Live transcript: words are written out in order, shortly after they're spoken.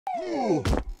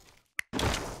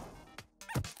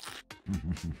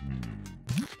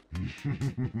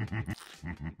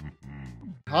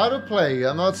How to play?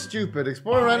 I'm not stupid.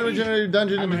 Explore a randomly generated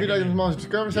dungeon and defeat items, monsters.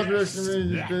 Discover separate.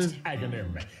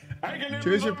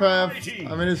 Choose your path.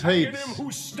 I'm in his hates. AGHANIM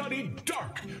who studied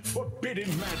dark, forbidden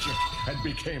magic and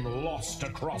became lost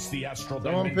across the astral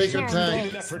dimension. Pick a tank. In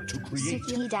an effort to create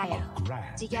a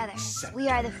grand Together, we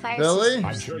are the Fire Billy? Sisters.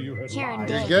 I'm sure you heard Karen You're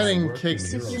Days. getting kicked.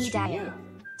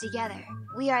 Together,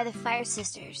 we are the Fire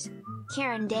Sisters.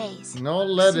 Karen Days. No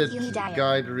let it,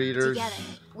 guide readers. Together,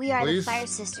 we are Please. the Fire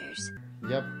Sisters.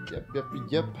 Yep.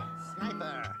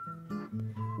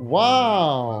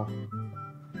 Wow.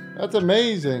 That's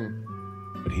amazing.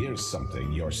 But here's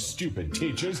something your stupid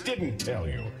teachers didn't tell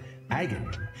you.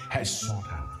 AGHANIM has sought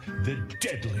out the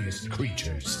deadliest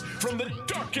creatures from the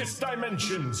darkest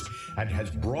dimensions and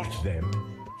has brought them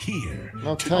here.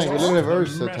 No to tank, we test don't have the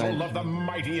Ursa mettle tank. of the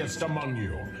mightiest among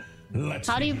you. Let's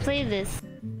How do you play this?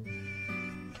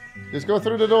 Just go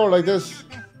through the door like this.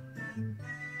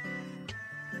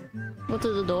 Go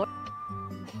to the door.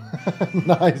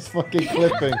 Nice fucking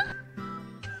clipping.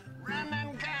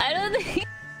 I don't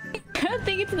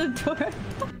think it's the door.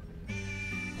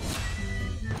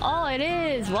 Oh, it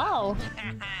is. Wow.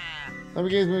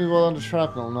 Navigates moves well under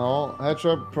shrapnel. No.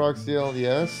 Headshot, proc steal,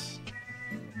 yes.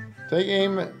 Take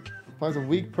aim. Applies a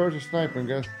weak perch or sniper and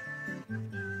guess.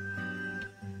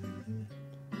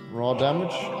 Raw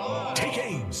damage. take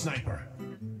aim, sniper.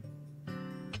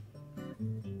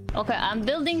 Okay, I'm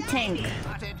building tank.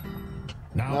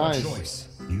 Now Nice. a choice.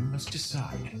 You must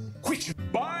decide. Which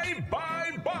bye.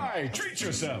 Treat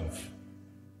yourself.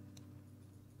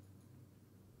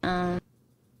 A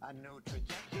new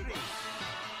trajectory.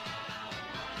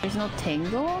 There's no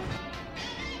tango? Like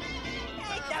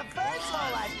the first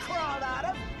hole I crawled out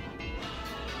of.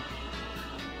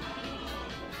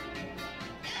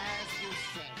 As you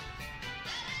say.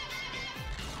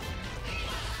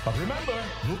 But remember,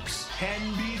 looks can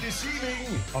be deceiving.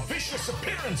 A vicious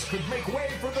appearance could make way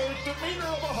for the demeanor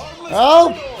of a harmless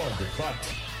Help! dog.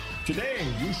 But today,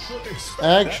 you should expect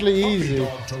Actually that puppy easy.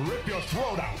 dog to rip your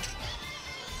throat out.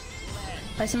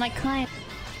 Where's my client?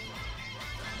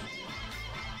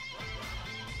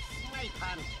 Snipe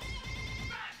hunt.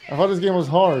 I thought this game was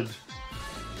hard.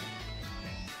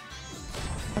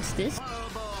 What's this? Oh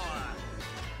boy.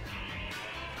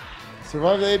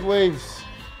 Survive the 8 waves.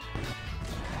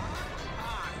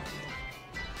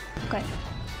 Okay.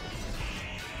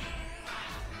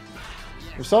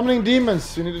 We're summoning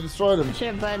demons. You need to destroy them. I should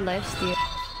have bought lifesteal.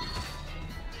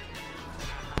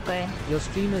 Okay. Your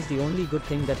stream is the only good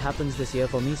thing that happens this year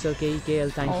for me, Sir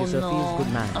KEKL. Thank you, sir. no. Feels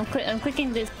good, man. I'm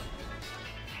clicking this.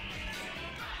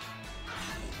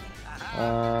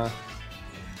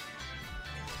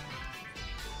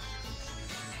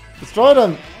 Destroy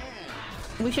them.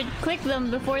 We should click them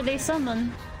before they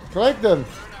summon. Collect them.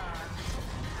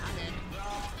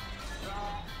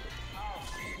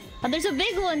 Oh, there's a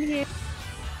big one here.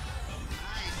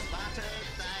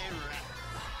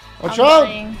 Watch I'm out.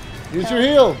 dying. Use your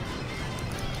heal.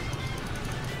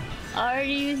 I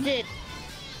already used it.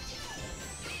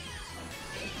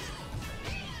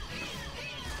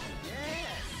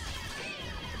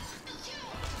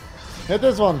 Hit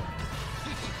this one.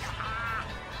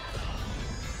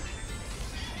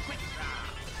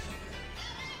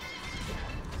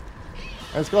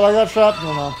 Let's go. I got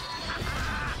shrapnel now.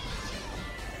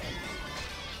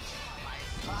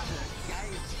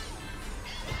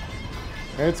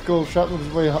 It's cool. Shrapnel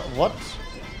is way hot. What?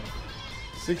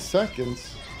 6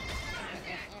 seconds.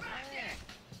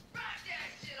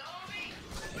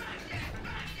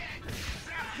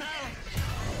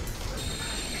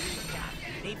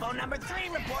 Depot number 3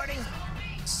 reporting.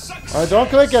 Alright, don't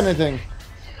click anything.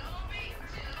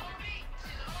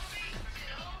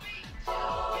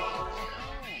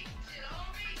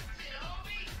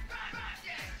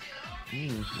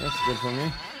 That's good for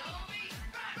me.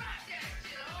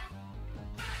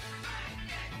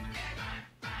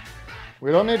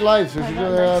 We don't need lives, we should do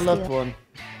the left one.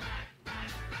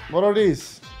 What are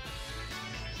these?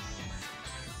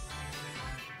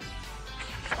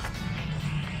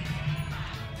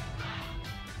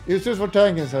 Use this for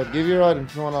tank inside. Give your item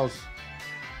to someone else.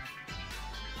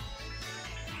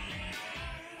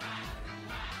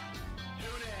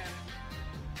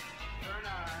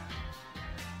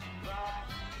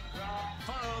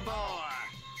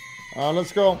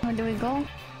 Let's go. Where do we go?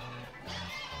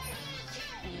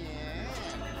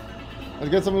 Let's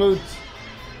get some loot.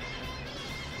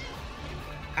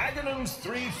 AGHANIM'S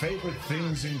 3 favorite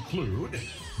things include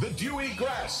the dewy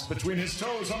grass between his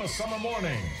toes on a summer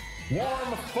morning,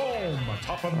 warm foam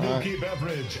atop a milky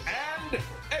beverage, and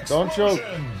Don't choke.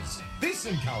 Explosions! This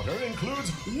encounter includes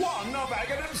one of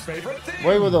AGHANIM'S favorite things.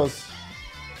 Wait with us.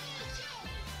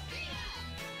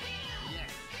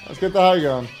 Let's get the high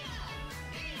ground.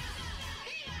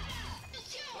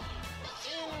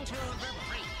 Into the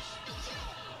breach.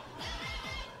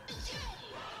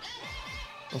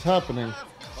 What's happening? Of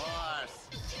course.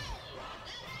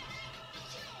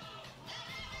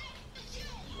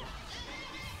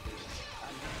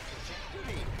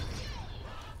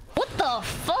 What the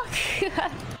fuck?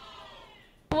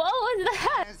 What was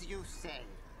that? As you say.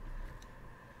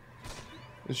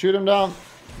 Just shoot him down.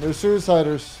 They're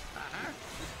suiciders.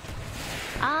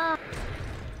 Ah,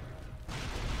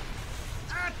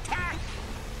 Attack!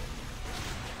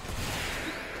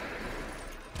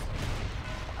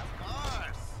 Of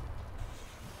course.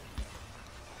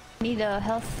 need a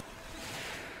health.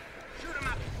 Shoot him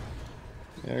up.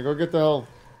 Yeah, go get the health.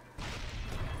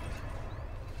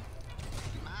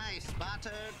 My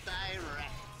spotter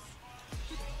directs.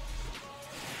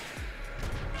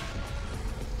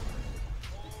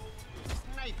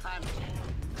 Snipe hunt.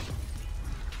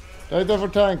 Right there for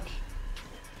tank.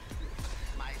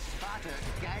 My spotter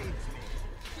guides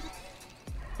me.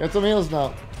 Get some heals now.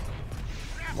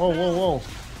 Whoa, whoa, whoa.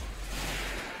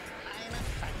 I'm a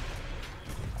fight.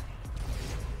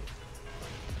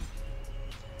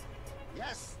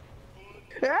 Yes.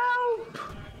 Help!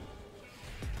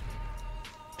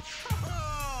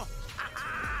 Oh,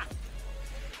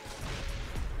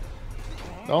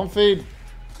 Don't feed.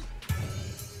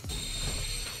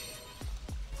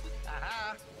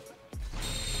 aha.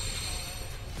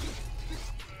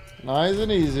 Nice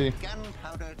and easy.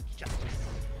 Gunpowder justice.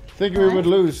 Think we would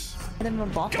lose. Them a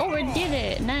boss. Oh, we did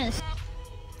it. Nice.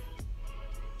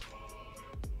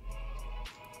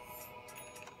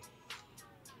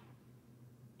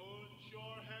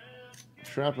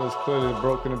 Shrapnel is clearly a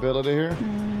broken ability here.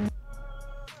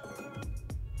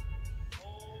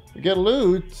 We get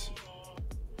loot.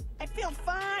 I feel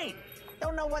fine.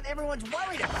 Don't know what everyone's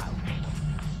worried about.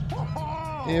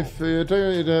 Oh, If you tell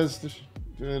you it has to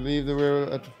leave the rear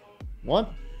at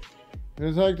what?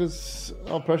 It's like this.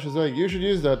 Oh, precious egg. You should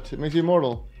use that. It makes you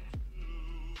immortal.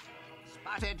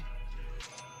 spotted.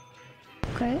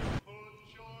 Okay.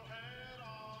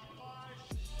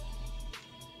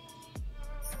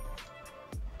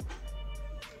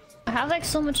 I have like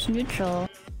so much neutral.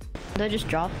 Do I just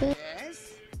drop it?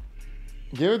 Yes.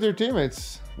 Give it to your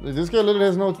teammates. This guy literally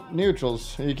has no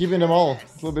neutrals. You're keeping them all.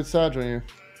 It's a little bit sad on you.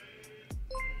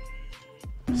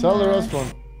 Sell the rest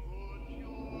one.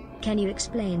 Can you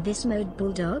explain this mode,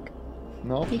 Bulldog?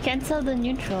 No, You can't sell the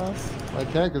neutrals. I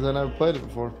can't because I never played it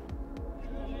before.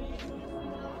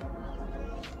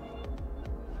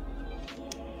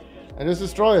 I just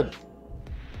destroy it.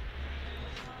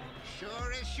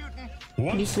 Sure is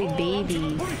shooting. You sweet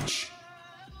babies. Breach.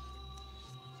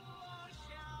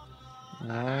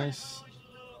 Nice.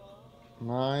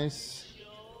 Nice.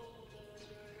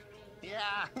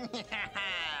 Yeah.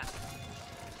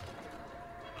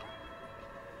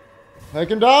 Take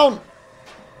him down!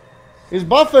 He's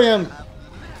buffing him!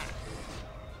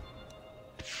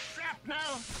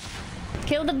 Shrapnel.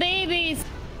 Kill the babies.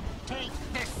 Take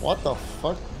this. What the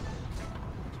fuck?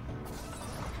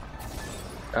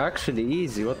 Actually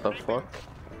easy, what the fuck?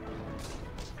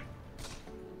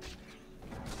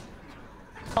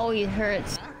 Oh, it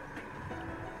hurts.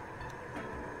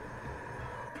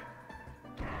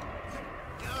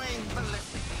 Going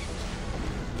ballistic.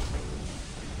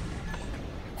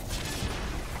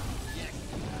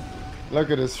 Look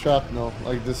at this shrapnel,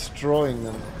 like destroying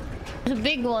them. It's a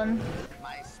big one.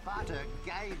 My spotter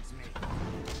guides me.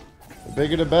 The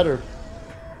bigger the better.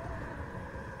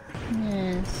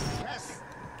 Yes. Yes.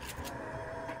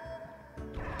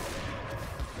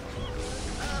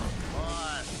 Of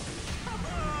course.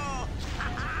 Oh,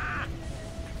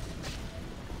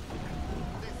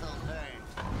 this'll hurt.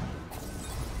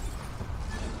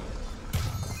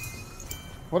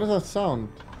 What is that sound?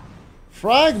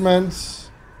 Fragments!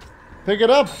 Pick it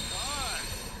up!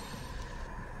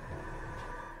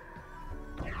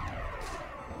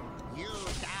 You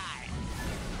die.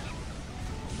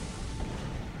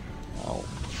 Ow.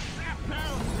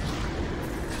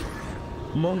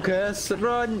 Monkeys,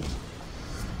 run!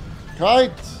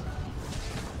 Kite!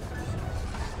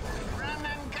 Run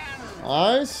and gun.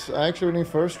 Nice. Actually winning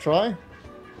first try.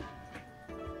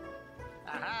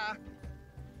 Aha.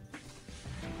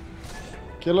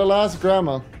 Kill the last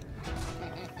grandma.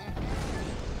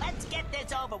 Let's get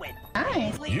this over with.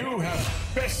 Nice. You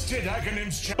have bested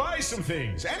AGHANIM'S. Buy some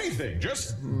things, anything.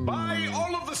 Just buy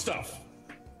all of the stuff.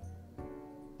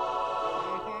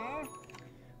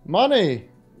 Money!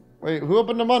 Wait, who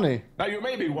opened the money? Now you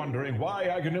may be wondering why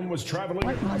AGHANIM was traveling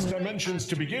across dimensions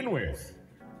to begin with.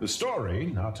 The story,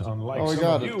 not unlike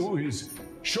some of you, is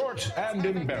short and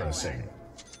embarrassing.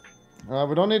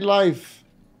 We don't need life.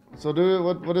 So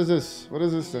what is this? What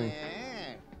is this thing?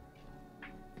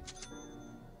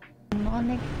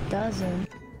 Monic doesn't.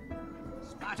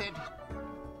 Spotted.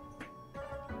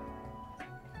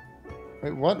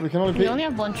 Wait, what? We can only We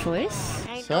have one choice.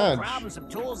 Ain't Sad. no problem some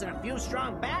tools and a few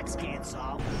strong backs can't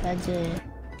solve. That's it.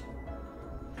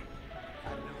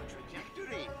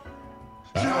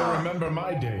 I remember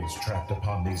my days trapped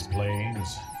upon these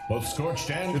plains, both scorched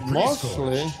and Mostly.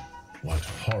 pre-scorched. What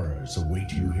horrors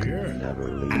await you here?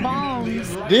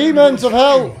 Bombs. Demons of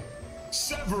hell!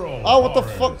 Several. Oh, what the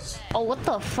horrors. fuck? Oh, what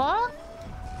the fuck?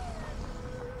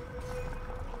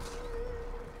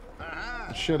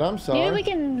 Shit, I'm sorry. Maybe we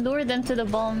can lure them to the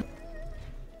bomb.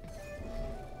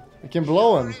 We can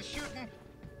blow him.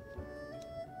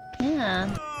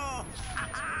 Yeah.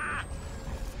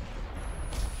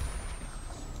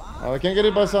 Oh, I can't get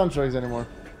it by soundtracks anymore.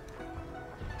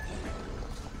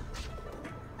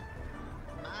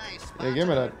 Yeah, give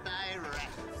me that.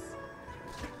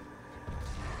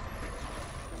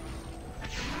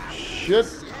 Shit.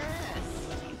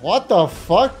 What the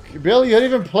fuck? Bill, you didn't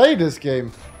even play this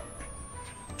game.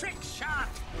 Trick shot.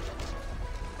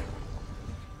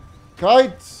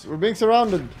 Kites, we're being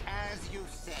surrounded. As you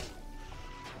say.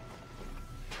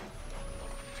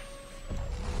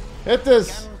 Hit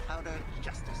this. Gunpowder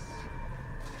justice.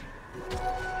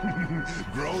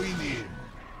 Growing in.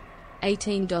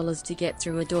 $18 to get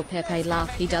through a door. Pepe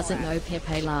laugh. He doesn't know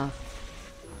Pepe laugh.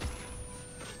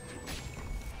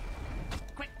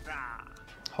 Quick draw.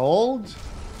 Hold.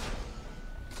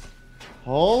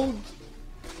 Hold.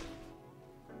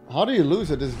 How do you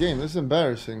lose at this game? This is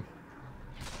embarrassing.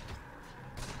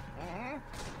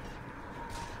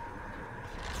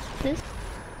 This?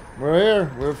 We're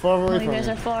here. We're far away Oh, from you guys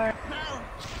you. are far.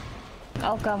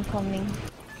 Okay, I'm coming.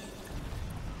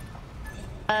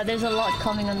 There's a lot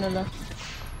coming on the left.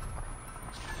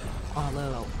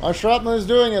 Our shrapnel is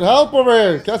doing it. Help over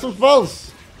here. Cast some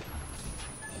spells.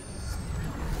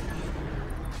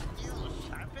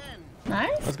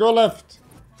 Nice. Let's go left.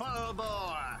 Full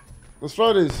bore.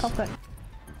 Destroy these. Okay.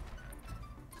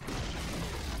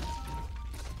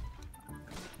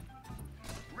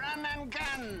 Run and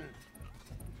gun.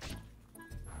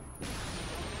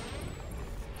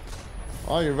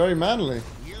 Oh, you're very manly.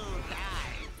 You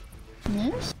die.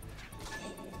 Yes.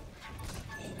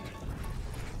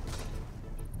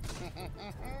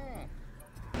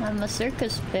 I'm a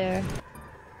circus bear.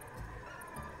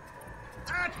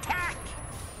 Attack.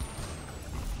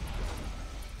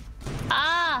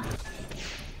 Ah!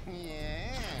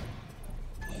 Yeah.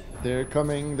 They're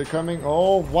coming. They're coming.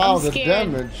 Oh, wow. I'm The scared.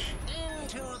 damage.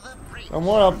 Into the breach. No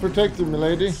more. I'll protect you,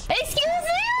 milady. Excuse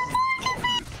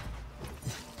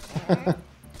me!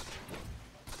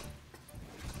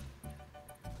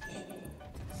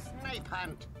 Snipe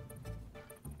hunt.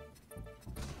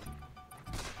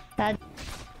 That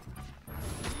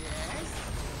Yes.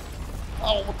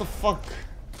 Oh, what the fuck?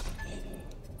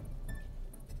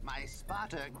 My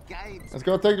spotter guides. Let's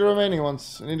go take the remaining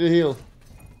ones. I need to heal.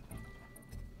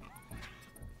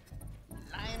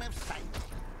 Line of sight.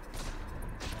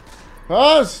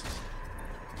 First!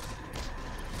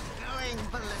 Going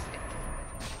ballistic.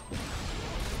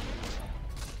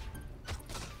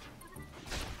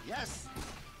 Yes.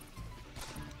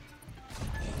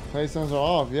 Paystones are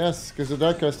off. Yes, because the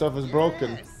DOTA stuff is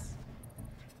broken. Yes.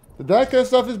 The DOTA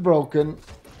stuff is broken.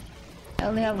 I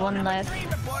only have one Number life. 3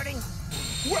 reporting.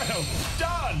 Well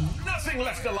done! Nothing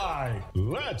left alive!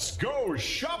 Let's go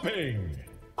shopping!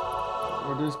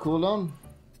 Reduce cooldown.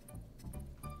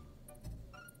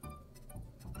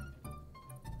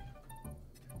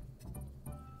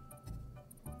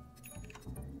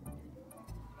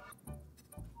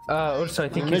 Also, I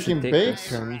think You're you should making take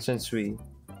this, bacon. since we...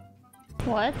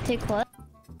 What? Take what?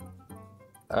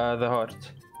 the heart.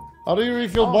 How do you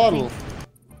refill Oh, bottle?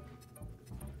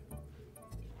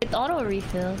 It auto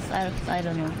refills. I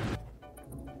don't know.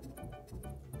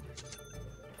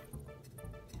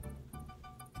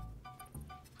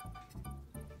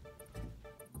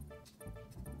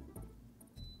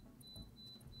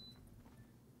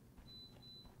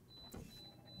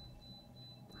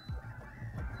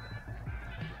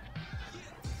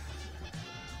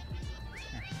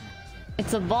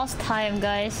 It's a boss time,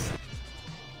 guys.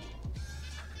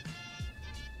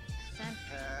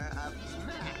 Center of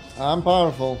mass. I'm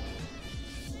powerful.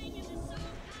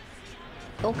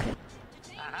 Okay.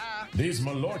 These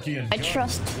Malorkian I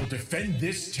trust. will defend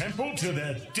this temple to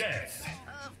their death.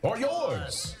 Of or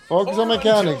yours. Focus on Or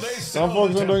until they mechanics. sell Don't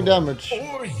focus the on doing temple, damage.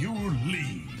 Or you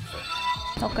leave.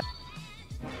 Okay.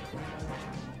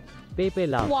 Pepe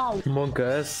laugh. Wow. Come on,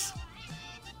 guys.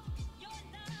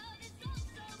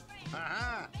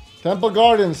 Temple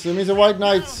Guardians. It means the White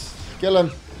Knights. Kill him.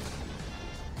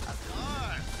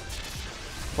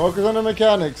 Focus on the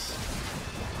mechanics.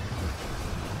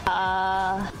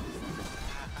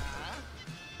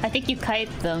 I think you kite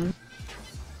them.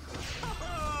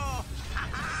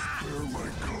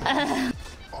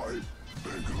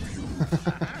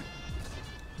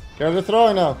 Care the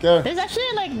throwing now. Care. There's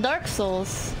actually like Dark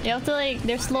Souls. You have to like,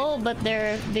 they're slow, but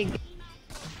they're big.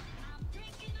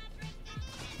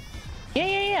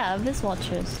 Yeah, Abyss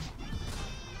Watchers.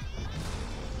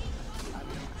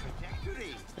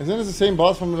 Isn't this the same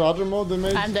boss from the other mode they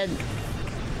made? I'm dead.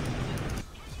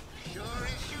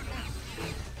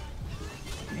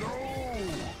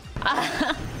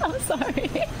 I'm sorry.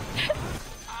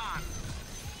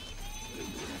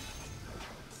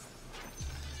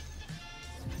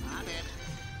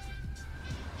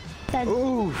 Dead.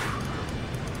 Ooh.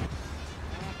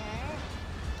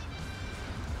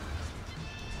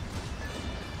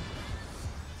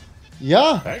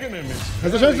 Yeah. AGHANIM'S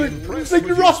Has a chance to take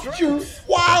the rupture.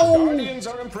 Wow. Guardians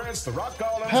are impressed. The rock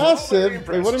golems Passive?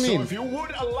 are Wait, what do you impressed. mean? So if you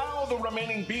would allow the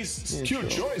remaining beasts, cute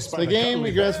choice by The game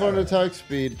cuddly grants bear. 1 attack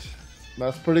speed.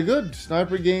 That's pretty good.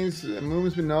 Sniper gains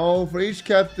movements with no. For each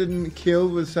captain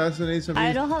killed with assassination.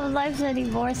 I don't have lives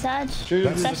anymore, Sag. Choose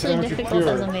It's the actually damage difficult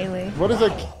cure. as a melee. What is a...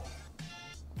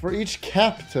 For each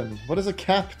captain. What is a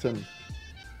captain?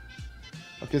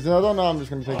 Okay, so I don't know. I'm just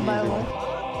gonna take it By easy.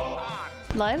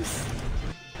 what? Lives?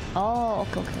 Oh,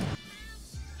 okay.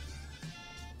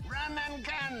 Run and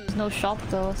gun. There's no shop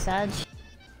though, Sag.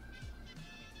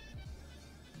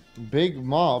 Big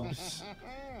mobs.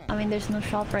 I mean, there's no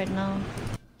shop right now.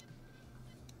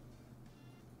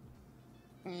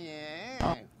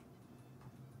 Yeah.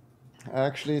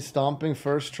 Actually stomping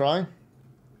first try.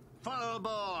 Full bore.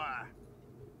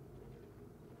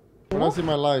 I don't see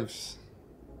my lives.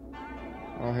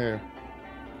 Oh, here.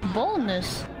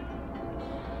 Bonus.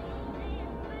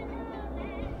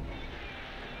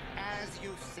 As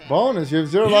you said. Bonus, you have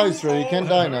 0 lives, Ray. You can't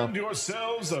die now. Earned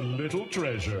yourselves a little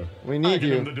treasure. We need AGHANIM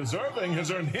you. the Deserving has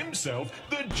earned himself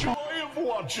the joy of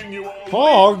watching you all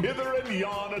Fog? leap hither and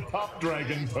yon atop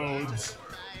dragon toads.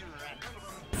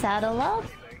 Saddle up.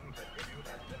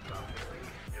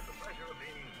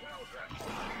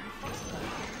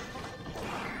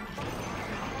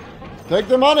 Take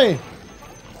the money!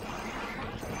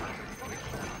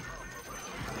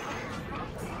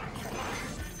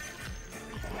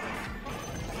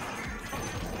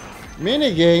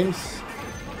 Mini games?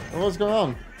 What's going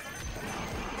on?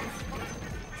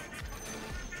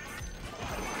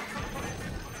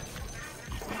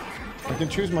 I can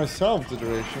choose myself the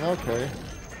duration, okay.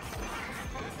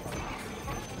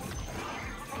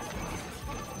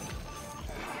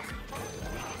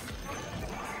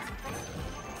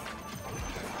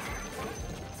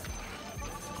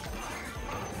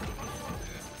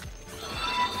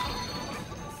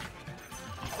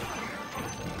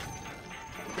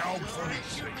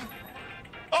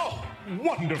 Oh,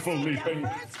 wonderful leaping.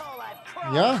 That's all I've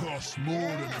cried. Yeah, Costs more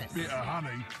than a bit of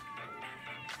honey.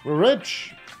 we're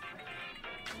rich.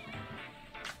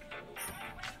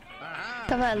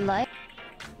 Come on, light.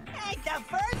 Hey, the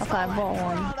first Okay, I bought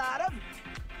one. out of.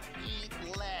 Eat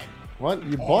lead. What?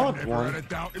 You I bought never had a one?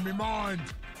 doubt in my mind.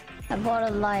 I bought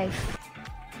a life.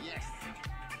 Yes.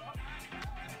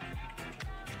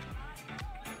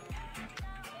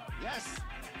 Yes.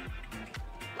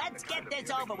 Let's get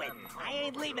this over with. I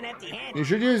ain't leaving empty-handed. You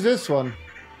should use this one.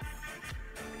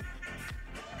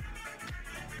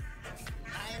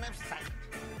 Line of sight.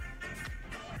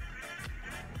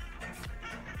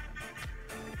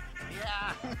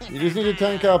 Yeah. You just need to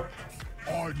tank up.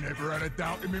 I never had a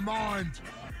doubt in my mind.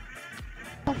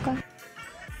 Okay.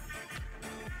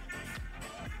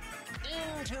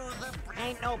 Into the.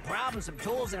 Ain't no problem. Some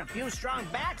tools and a few strong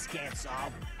backs can't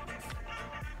solve.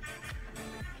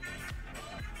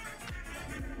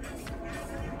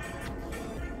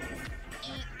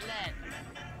 Eat lead.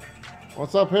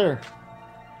 What's up here?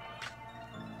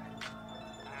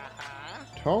 Uh-huh.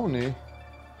 Tony?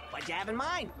 What'd you have in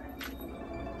mind?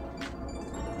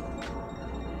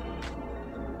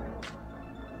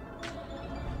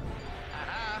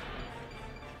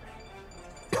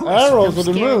 Arrows I'm of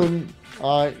the scared. moon?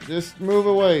 Alright, just move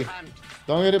away.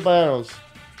 Don't get hit by arrows.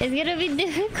 It's gonna be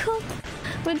difficult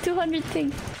with 200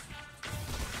 things.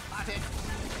 Spotted.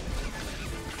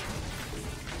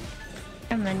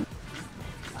 Come on.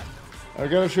 I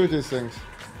gotta shoot these things.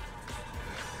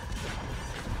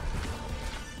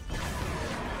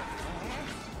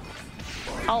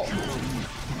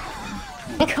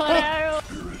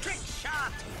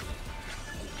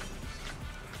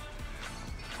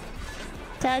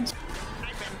 Dad.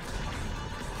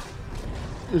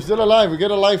 You're still alive. We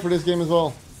get a life for this game as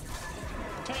well.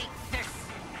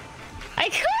 I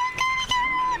can't.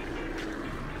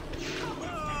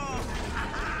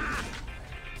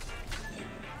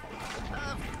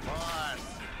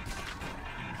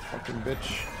 Fucking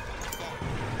bitch.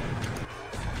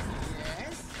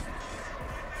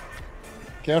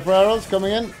 Care for arrows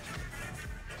coming in.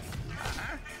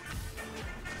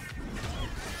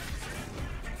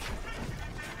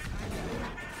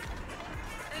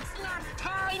 It's not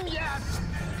time yet.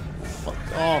 Fuck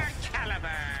off. Caliber.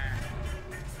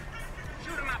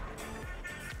 Shoot him up.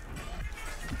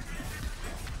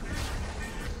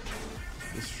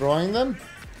 Destroying them.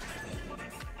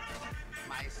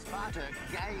 My spotter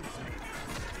guides me.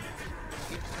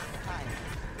 It's not time.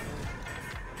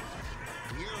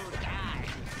 You'll die.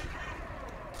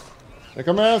 They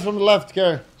come arrows from the left,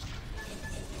 Care.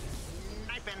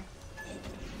 Sniping.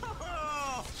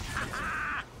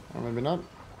 Or maybe not.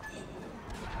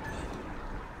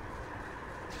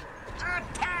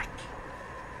 Attack!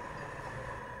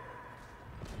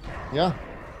 Yeah.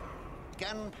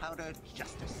 Gunpowder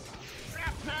justice.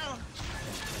 Shrapnel.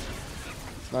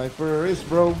 Sniper is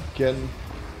broken.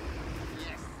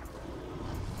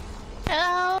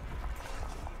 Help!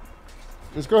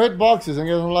 Just go hit boxes and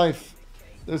get some life.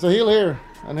 There's a heal here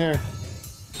and here.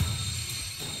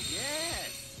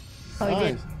 Yes. Oh, he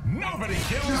did. Nice. Nobody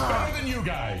kills better than you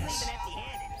guys.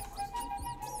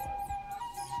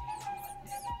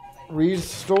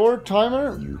 Restore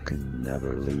timer? You can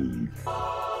never leave.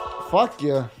 Fuck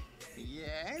yeah.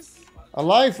 Yes. A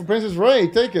life for Princess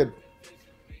Raeyei. Take it.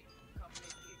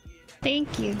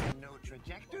 Thank you. No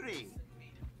trajectory.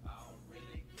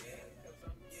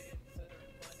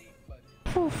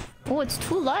 Oof. Oh, it's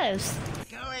 2 lives.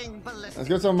 Going ballistic. Let's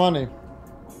get some money.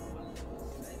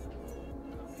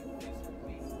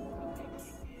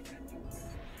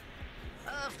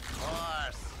 Of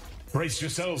course. Brace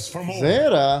yourselves for more.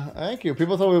 Zera, thank you.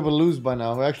 People thought we would lose by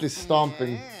now. We're actually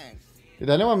stomping. Yes. Did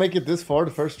anyone make it this far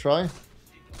the first try?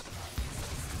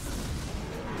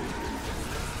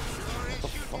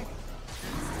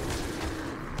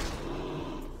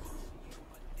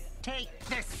 Take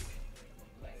this.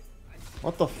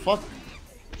 What the fuck?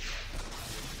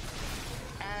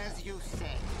 As you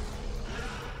say.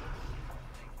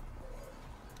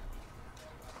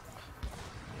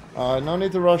 No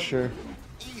need to rush her.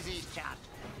 Easy shot.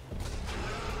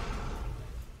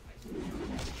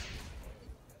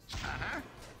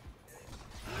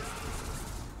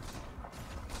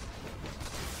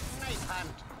 Knife hunt.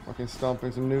 Fucking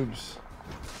stomping some noobs.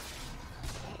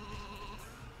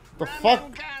 The Run fuck?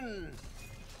 and gun.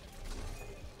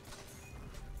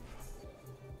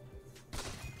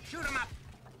 Shoot him up.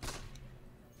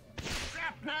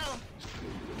 Shrapnel.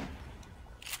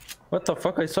 What the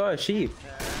fuck? I saw a sheep.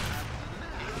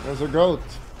 There's a goat.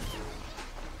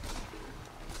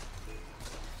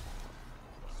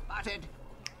 Spotted.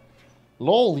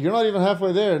 Lol, you're not even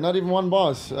halfway there. Not even one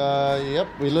boss. Yep,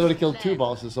 we literally killed 2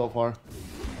 bosses so far.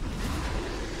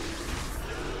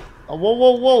 Oh, whoa,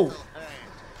 whoa, whoa.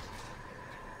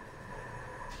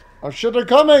 Oh shit, they're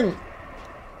coming!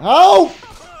 Help!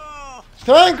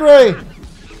 Tank Ray!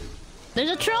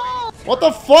 There's a troll! What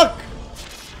the fuck?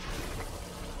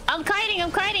 I'm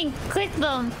kiting! Click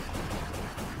them!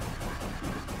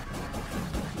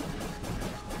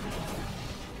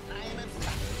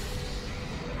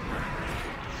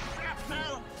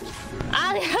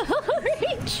 I have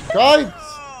reach! Kites!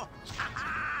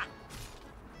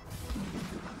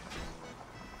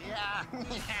 Yeah.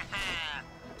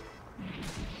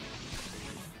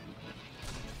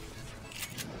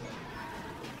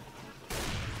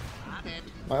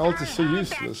 My ult is so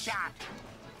useless.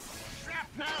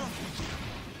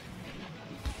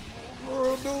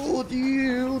 Oh,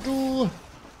 dude.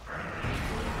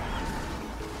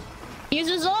 Use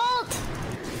his ult!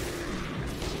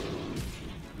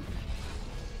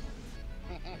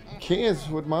 Kids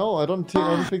with my ult. I don't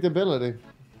think the ability.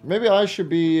 Maybe I should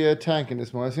be tanking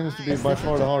this one. It seems to be by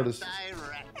far the hardest.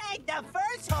 Ain't the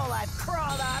first hole I've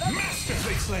crawled out of.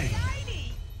 Masterfully slain.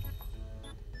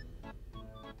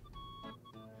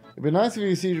 It'd be nice if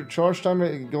you see your charge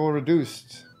time go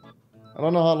reduced. I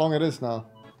don't know how long it is now.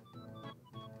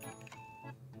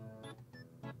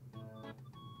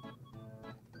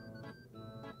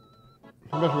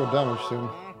 I better go damage soon.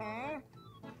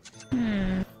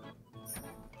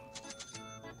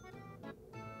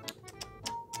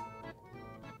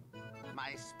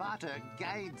 My spotter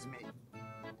guides me.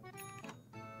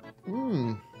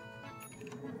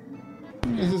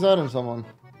 Is this item someone?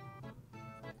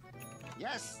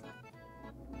 Yes.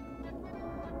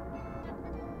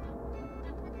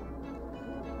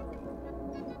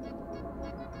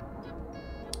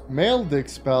 Male dick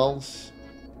spells.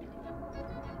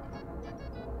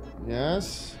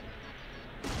 Yes.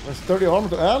 There's 30 armor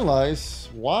to allies.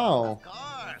 Wow. Of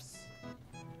course.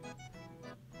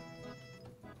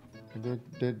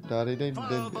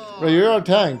 Right, you're a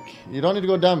tank. You don't need to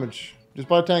go damage. Just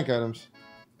buy tank items.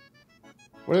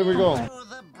 Where did we go? To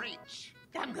the breach.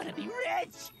 I'm gonna be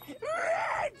rich.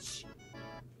 Rich.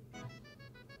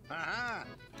 Uh-huh.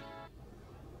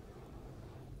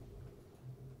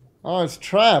 Oh, it's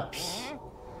traps.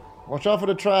 Watch out for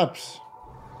the traps.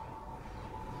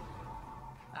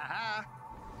 Uh-huh.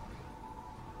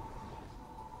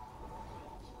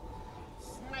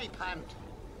 Snipe hunt.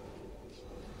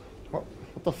 What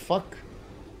the fuck?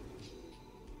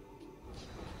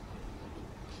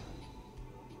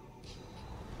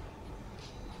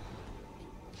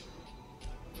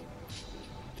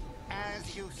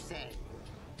 As you say.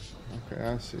 Okay,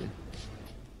 I see.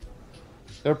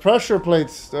 They're pressure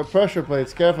plates. They're pressure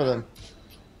plates. Care for them.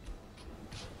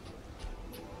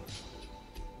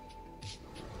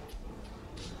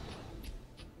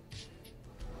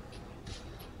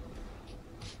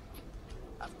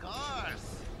 Of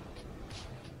course.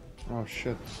 Oh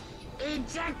shit.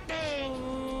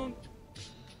 Ejecting.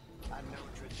 A no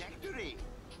trajectory.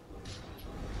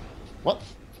 What?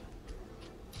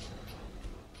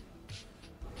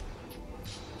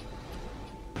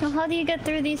 Now, how do you get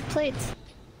through these plates?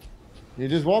 You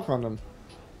just walk on them.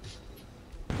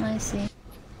 I see.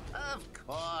 Of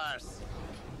course.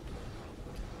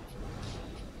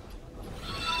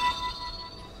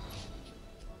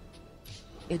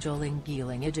 Idling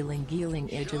geeling idling geeling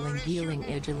idling geeling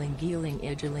idling geeling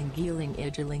idling geeling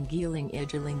idling geeling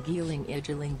idling geeling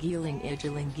idling geeling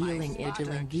idling geeling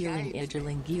idling geeling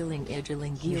idling geeling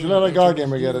idling geeling. You should let a god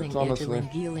gamer get it, honestly.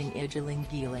 Idling idling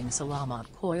geeling salamat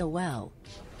coil well.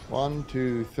 1,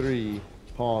 2, 3.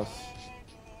 Pause.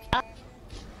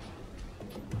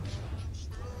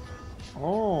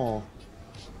 Oh.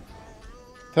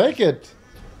 Take it.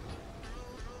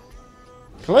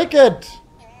 Click it.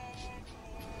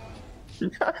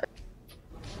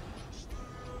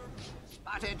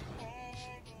 Spotted.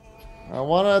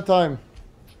 One at a time.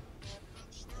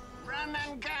 Run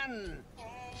and gun.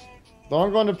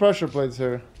 Don't go on the pressure plates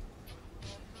here.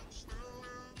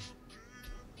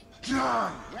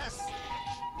 Yes.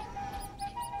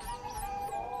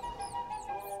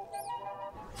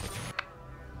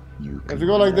 You have to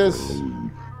go like this.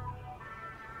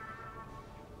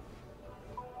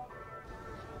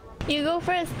 You go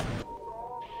first.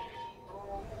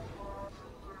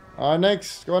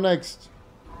 Next. Go next.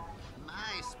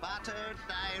 My spotter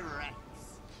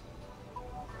directs.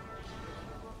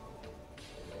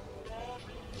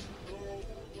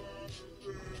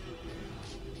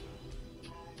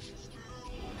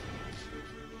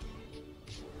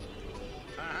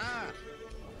 Uh-huh.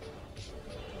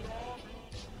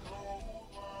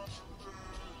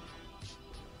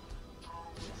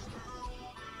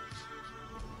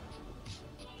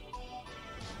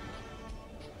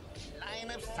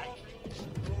 Line of sight.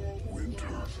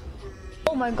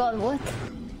 Oh my god, what?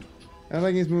 I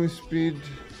like his moving speed.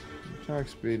 Attack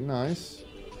speed. Nice.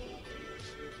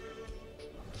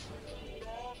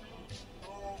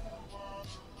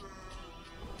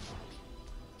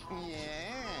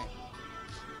 Yeah.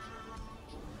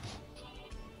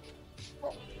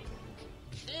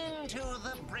 Into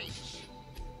the breach.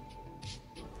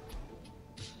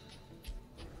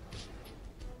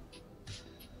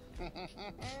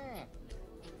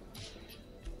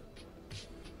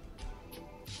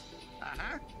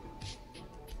 Uh-huh.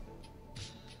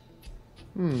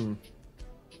 Hmm.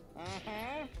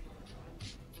 Uh-huh.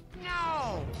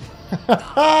 No!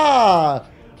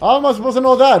 How am I supposed to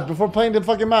know that before playing the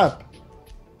fucking map?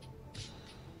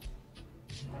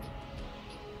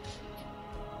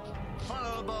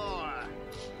 Full bore.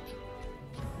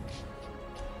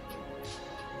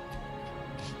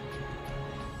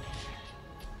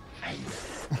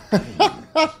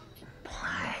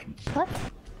 What?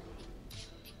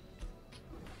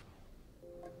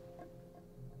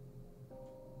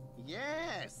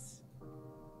 Yes.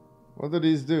 What did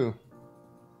these do?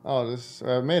 Oh, this.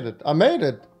 I made it. I made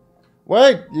it!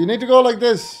 Wait! You need to go like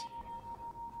this.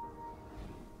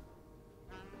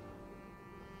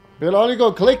 Bill, only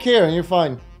go click here and you're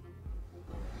fine.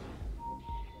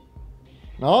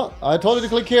 No, I told you to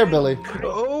click here, Billy.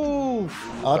 Oh!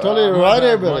 I told you right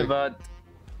here, Billy. My bad.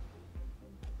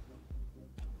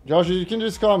 Josh, you can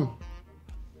just come.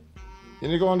 You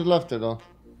need to go on the left there, though.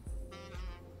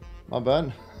 My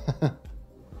bad.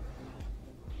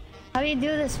 How do you do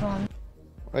this one?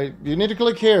 Wait, you need to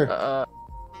click here. Alright.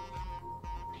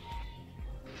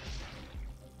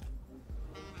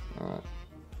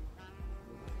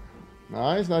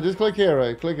 Nice. Now just click here,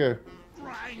 right? Click here.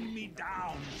 Grind me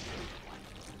down.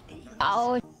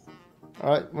 Ow.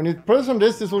 Alright, when you press on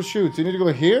this will shoot. So you need to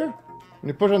go here. When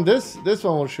you push on this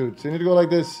one will shoot. So you need to go like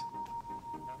this.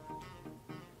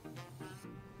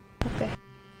 Okay.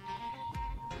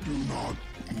 Do not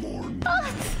mourn,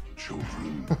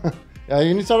 children. Yeah,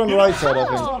 you need to start on the right side, I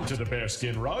think. Onto the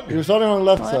bearskin rug. You're starting on the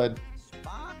left What? side.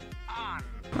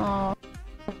 Oh.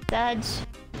 Dad.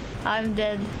 I'm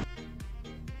dead.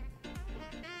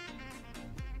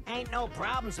 Ain't no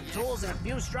problem. Some tools and a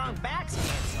few strong backs can't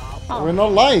solve. Oh. We're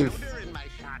not live. You're in my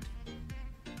shot.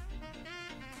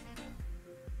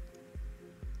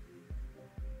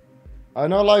 I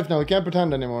know live now. We can't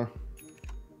pretend anymore.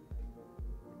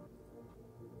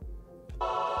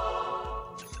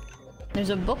 There's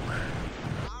a book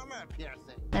Armor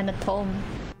piercing. and a tome.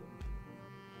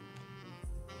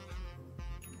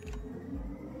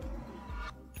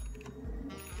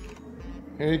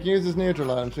 Here, you can use this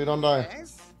neutral item so you don't die.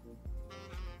 Yes.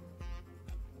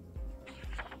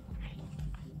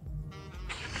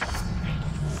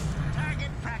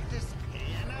 Target practice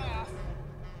paying off.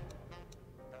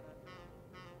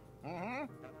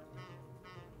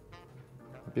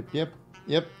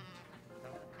 Yep.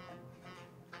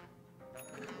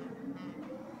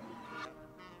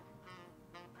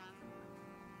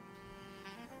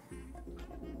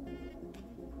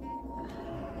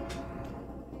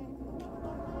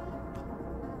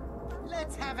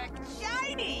 Let's have a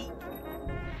shiny.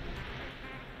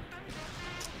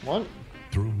 What?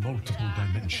 Through multiple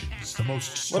dimensions, the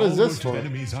most What is this stalwart for? of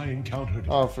enemies I encountered.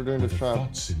 Oh, for doing were the the trap.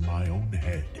 thoughts in my own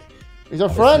head. He's a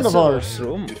friend of This is ours. a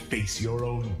room. Face your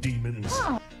own demons.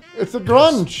 It's a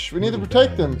grunge. We need to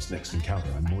protect them. In this next encounter,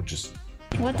 I'm more just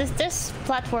What does this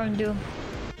platform do?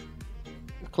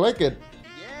 Click it.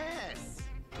 Yes.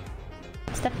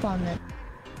 Step on it.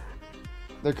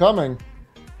 They're coming.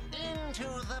 Into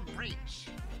the breach.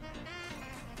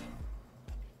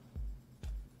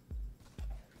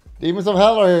 Demons of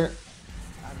Hell are here.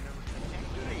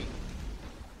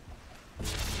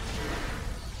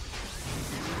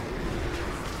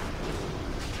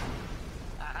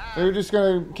 We're just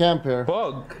gonna camp here.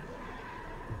 Bug.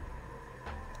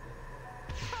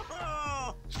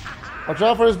 Watch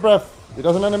out for his breath. He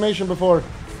does an animation before.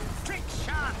 Trick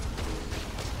shot.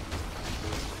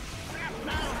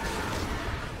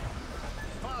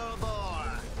 Full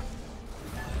bore.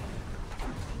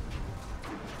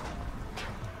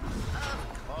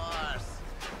 Of course.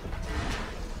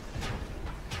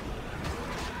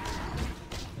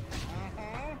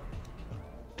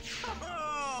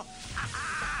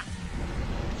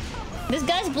 This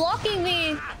guy's blocking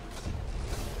me.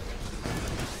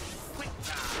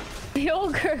 The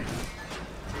ogre.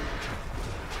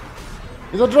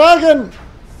 He's a dragon!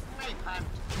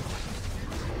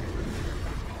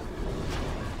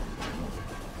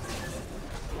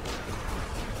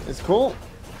 It's cool.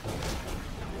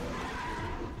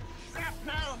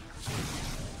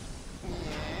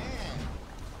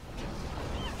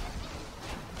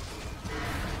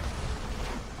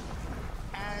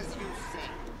 As you say.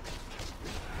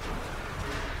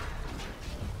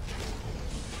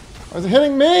 Why is it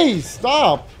hitting me?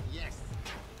 Stop! Yes.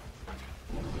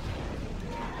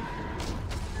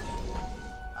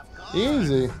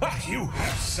 Easy. You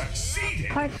have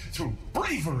succeeded through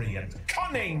bravery and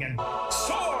cunning and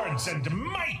swords and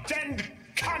might and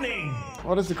cunning.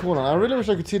 What is the cooldown? I really wish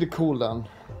I could see the cooldown.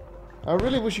 I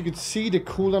really wish you could see the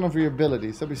cooldown of your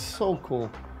abilities. That'd be so cool.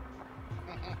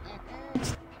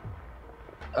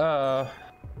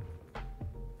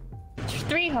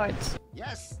 3 hearts.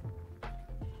 Yes.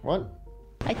 What?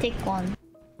 I take 1.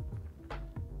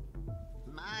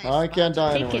 I can't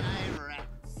die Take anyway.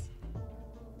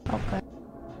 it. Okay.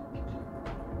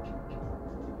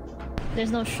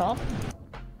 There's no shop.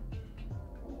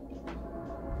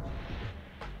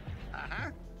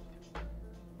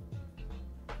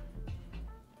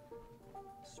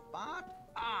 Spot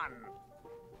on.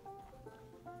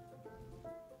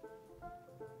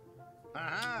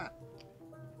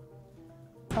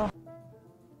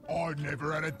 I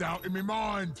never had a doubt in my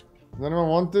mind. Does anyone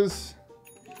want this?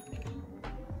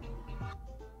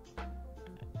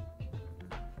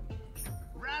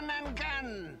 Run and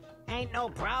gun. Ain't no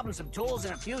problem. Some tools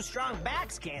and a few strong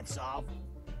backs can't solve.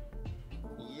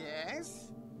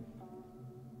 Yes.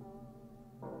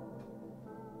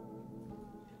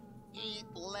 Eat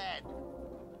lead.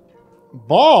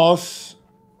 Boss?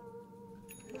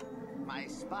 My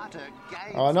spotter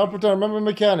guides. Now pretend. Remember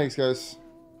mechanics, guys.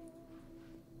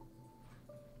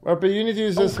 Verrk, you need to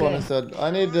use this one instead. I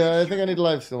need. I think I need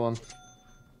lifesteal one.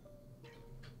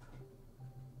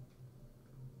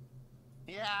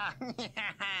 Yeah.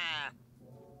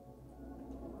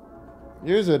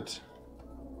 Use it.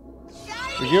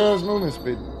 To give us movement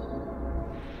speed.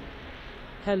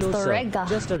 Hello sir, Verrk.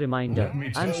 just a reminder, Let me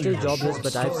I'm tell still you a jobless short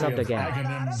but I've story subbed of again.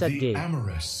 AGHANIM'S Said the gay.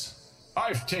 amorous.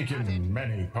 I've taken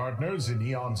many partners in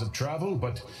eons of travel,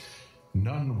 but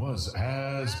none was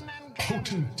as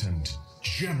potent and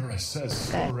generous as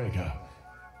Sorega.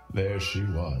 There she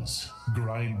was,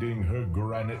 grinding her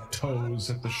granite toes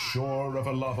at the shore of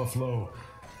a lava flow.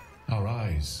 Our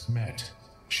eyes met.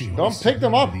 She Don't hoisted pick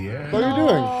them me up. into the air. What are you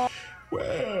doing?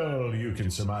 Well, you can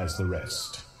surmise the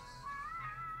rest.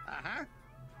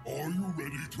 Are you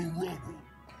ready to rumble?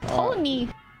 Pony.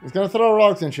 He's gonna throw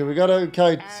rocks and shit. We gotta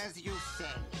kite. As you say.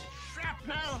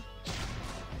 Shrapnel!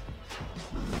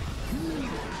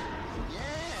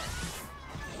 Yes!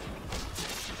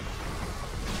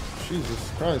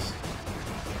 Jesus Christ.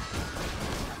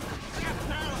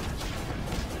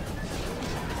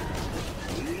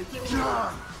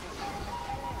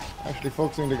 Actually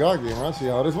focusing the God game. I see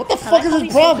how it is. What the fuck is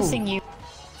his problem? You.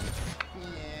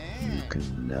 You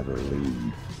can never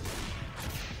leave.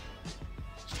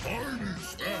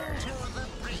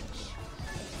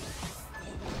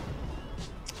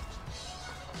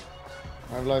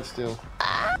 I have life steal.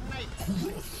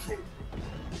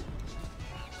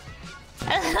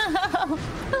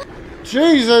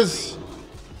 Jesus!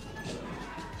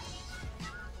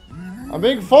 I'm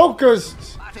being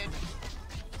focused! I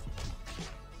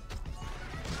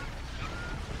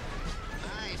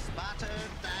spotted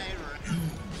direct.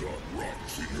 You got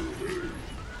rocks in your head.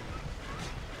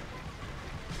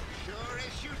 Sure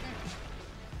is shooting.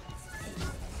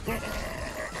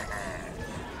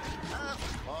 Of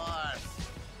course.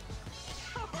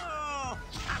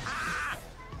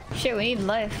 Shit, we need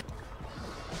life.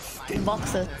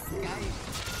 Boxer.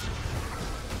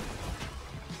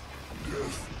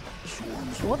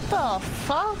 What the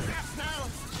fuck?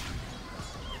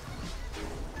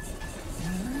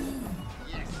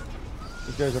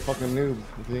 This guy's a fucking noob.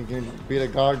 He can beat a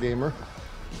God gamer.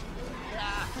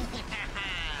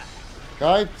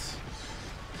 Kites!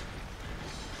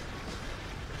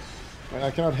 Wait,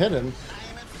 I cannot hit him.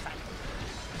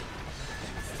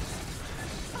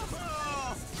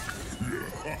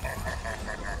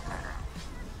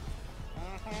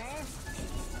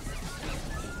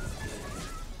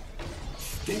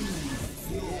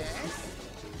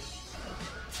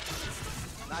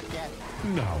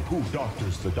 Now, who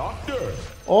doctors the doctor?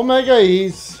 Omega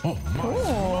Ease. Oh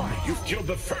my, you've killed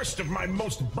the first of my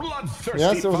most bloodthirsty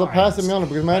Yes, it was a finds. passive Miona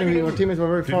because my enemy or teammates were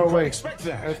very far Didn't quite away. expect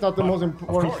that. It's not the But most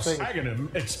important of course, thing.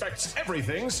 AGHANIM expects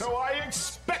everything, so I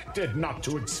expected not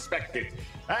to expect it,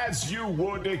 as you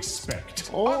would expect.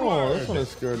 Oh, Onward. this one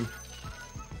is good.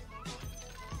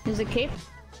 Is it cape?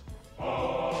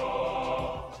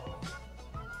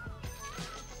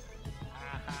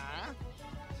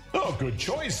 Oh, good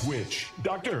choice, Witch.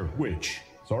 Dr. Witch.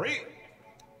 Sorry.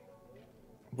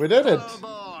 We did it.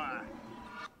 Mohr.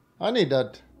 I need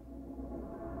that.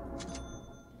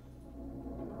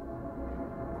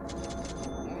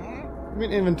 I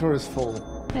mean, inventory is full.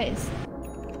 Nice.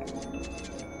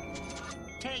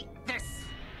 Take this.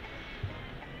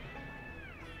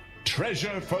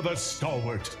 Treasure for the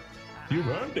stalwart. You've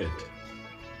earned it.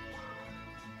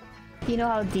 You know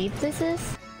how deep this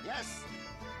is? Yes.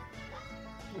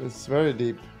 It's very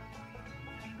deep.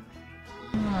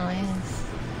 Oh, yes.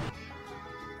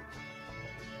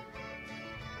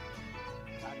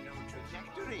 A new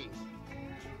trajectory.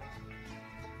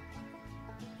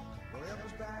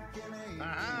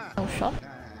 Oh, shot.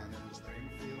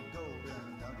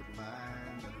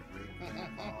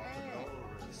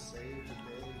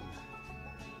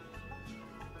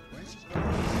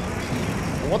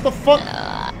 What the fuck?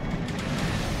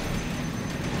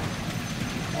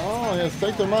 Oh, yes,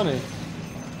 take the money.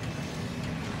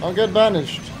 Don't get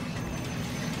banished.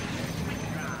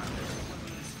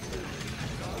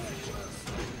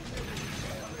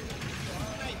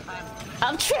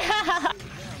 I'm trapped.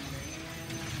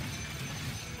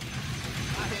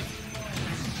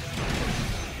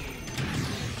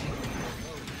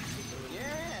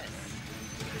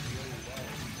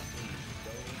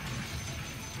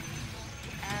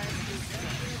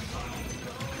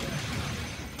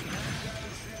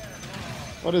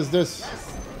 What is this?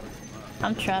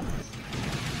 I'm trapped.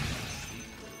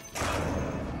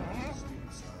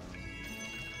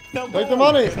 Now, Take the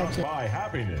money. Cannot buy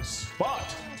happiness,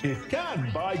 but it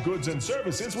can buy goods and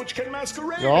services which can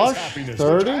masquerade Josh, as happiness.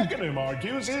 30? Which AGHANIM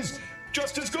argues is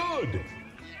just as good.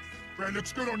 That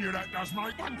looks good on you, that does,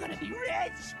 mate. I'm gonna be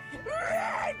rich!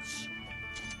 Rich!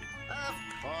 Of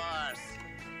course.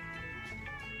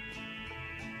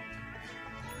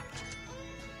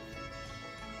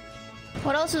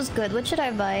 What else is good? What should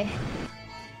I buy?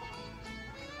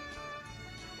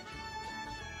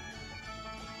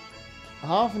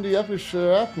 How often do you upgrade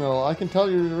shrapnel? I can tell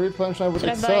you replenish that with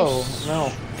Excel.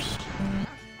 No.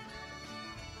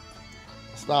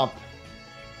 Stop.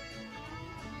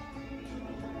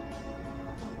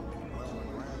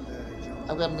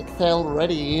 I've got an Excel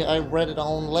ready. I read it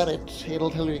on Reddit. It'll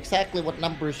tell you exactly what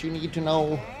numbers you need to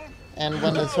know. And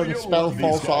when a certain spell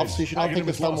falls off, so you should not take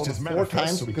the spell more than 4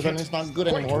 times, because then it's not good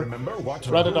anymore.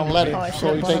 Read it on Reddit.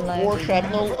 So you take 4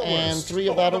 shrapnel and 3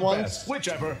 of the other ones.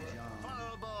 Whichever.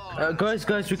 Guys,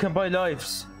 we can buy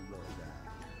lives.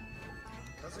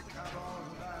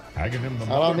 I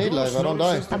don't need life, I don't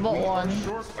die. I bought 1.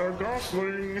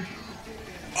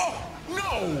 Oh,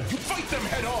 no! Fight them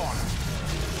head on!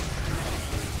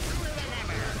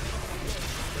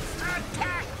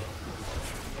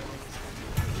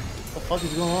 What the fuck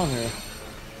is going on here?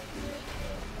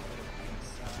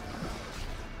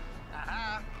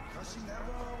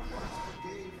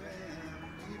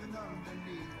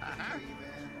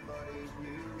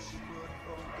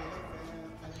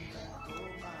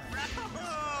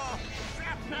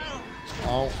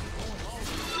 Oh.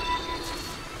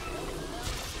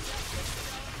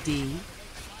 D.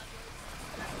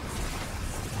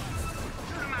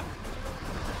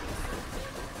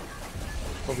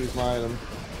 Probably use my item.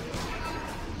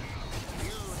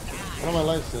 What am I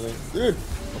life stealing? Dude,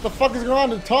 what the fuck is going on?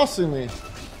 They're tossing me.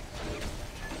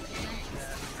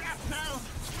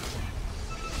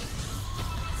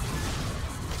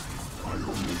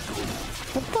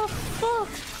 What the fuck?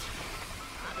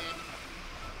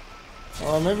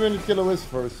 Maybe we need to kill a Wiz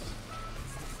first.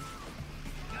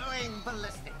 Going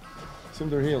ballistic. Assume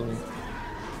they're healing.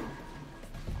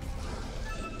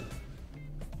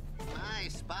 My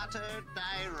spotter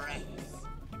directs.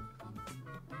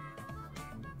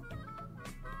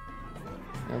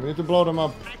 Yeah, we need to blow them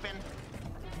up.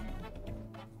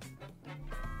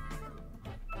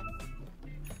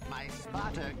 My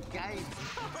spotter guides.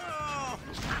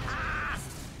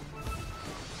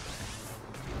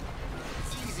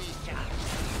 Easy job.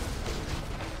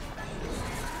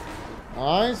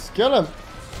 Nice, kill him.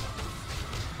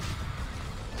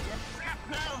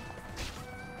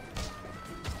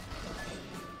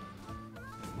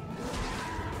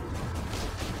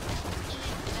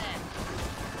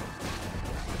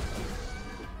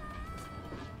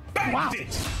 Wow.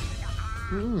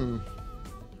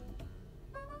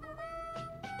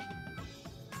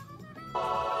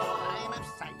 Line of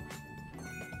sight.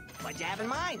 What'd you have in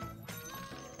mind?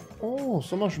 Oh,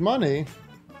 so much money.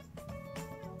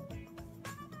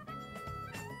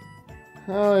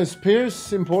 Is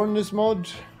Pierce important in this mod?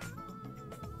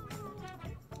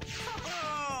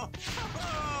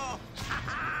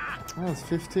 Oh, it's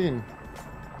 15.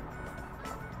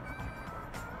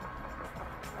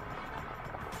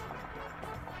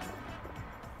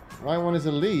 Right one is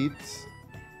elite.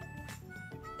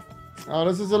 Oh,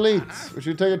 this is elite. We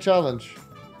should take a challenge.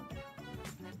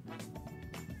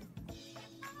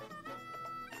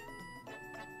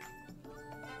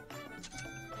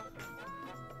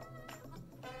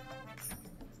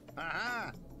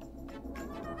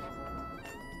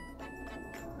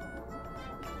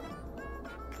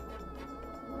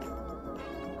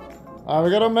 Alright,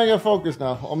 we got Omega Focus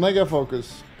now. Omega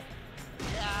Focus.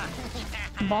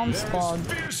 Bomb squad. As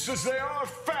fierce as they are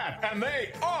fat, and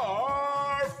they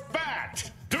are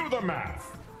fat. Do the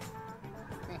math.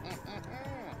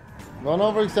 Don't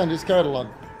overextend, just carry a lot.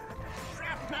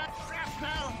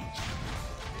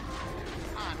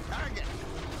 On target.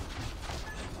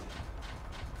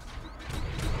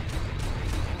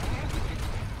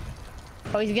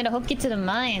 Oh, he's gonna hook you to the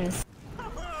mines.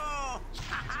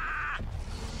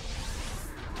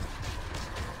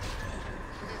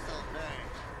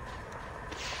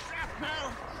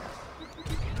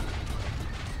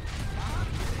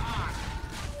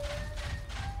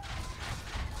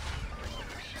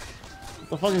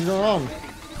 What the fuck is going on?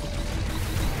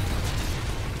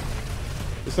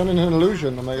 You're sending an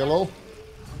illusion, Omega lol.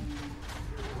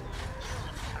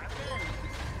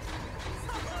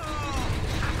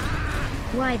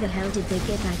 Why the hell did they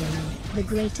give Aghanim, the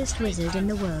greatest wizard in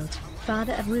the world,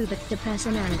 father of Rubik, the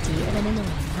personality of an annoying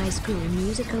high school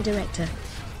musical director?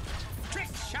 Trick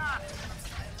shot.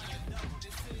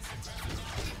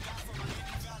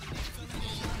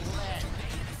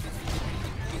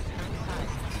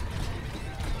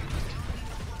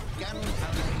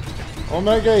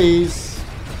 Omega Ease.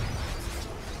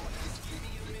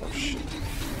 Oh shit.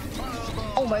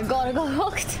 Oh my god, I got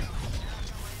hooked.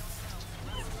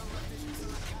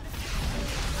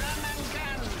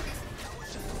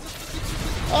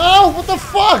 Oh, what the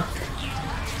fuck?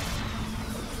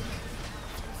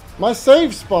 My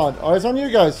save spot. Oh, it's on you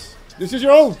guys. This is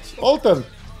your ult. Ult them.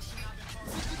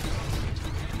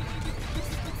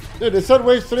 Dude, it said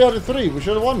waves 3 out of 3. We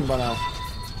should have won by now.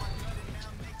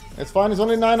 It's fine, it's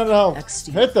only 900 health.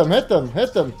 Hit them, hit them,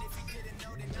 hit them.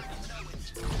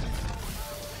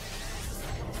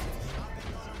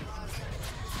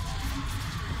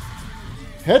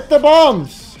 Hit the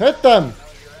bombs! Hit them!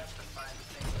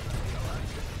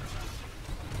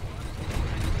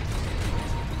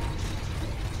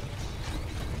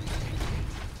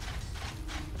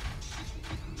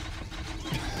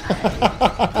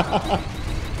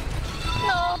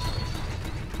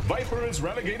 Viper is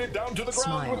relegated down to the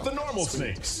ground with the normal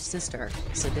Sweet. snakes. Sister,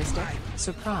 sadistic,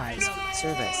 surprise,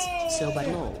 service,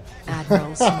 Sobadol,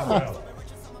 Admiral Smile.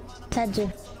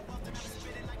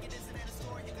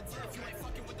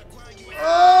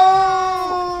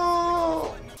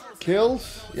 Oh!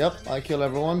 Kills? Yep, I kill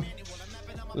everyone.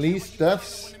 Least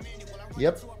deaths?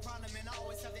 Yep.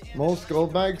 Most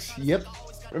gold bags? Yep.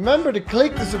 Remember to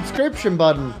click the subscription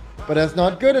button, but that's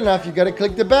not good enough. You gotta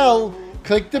click the bell.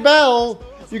 Click the bell.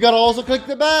 You gotta also click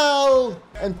the bell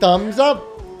and thumbs up.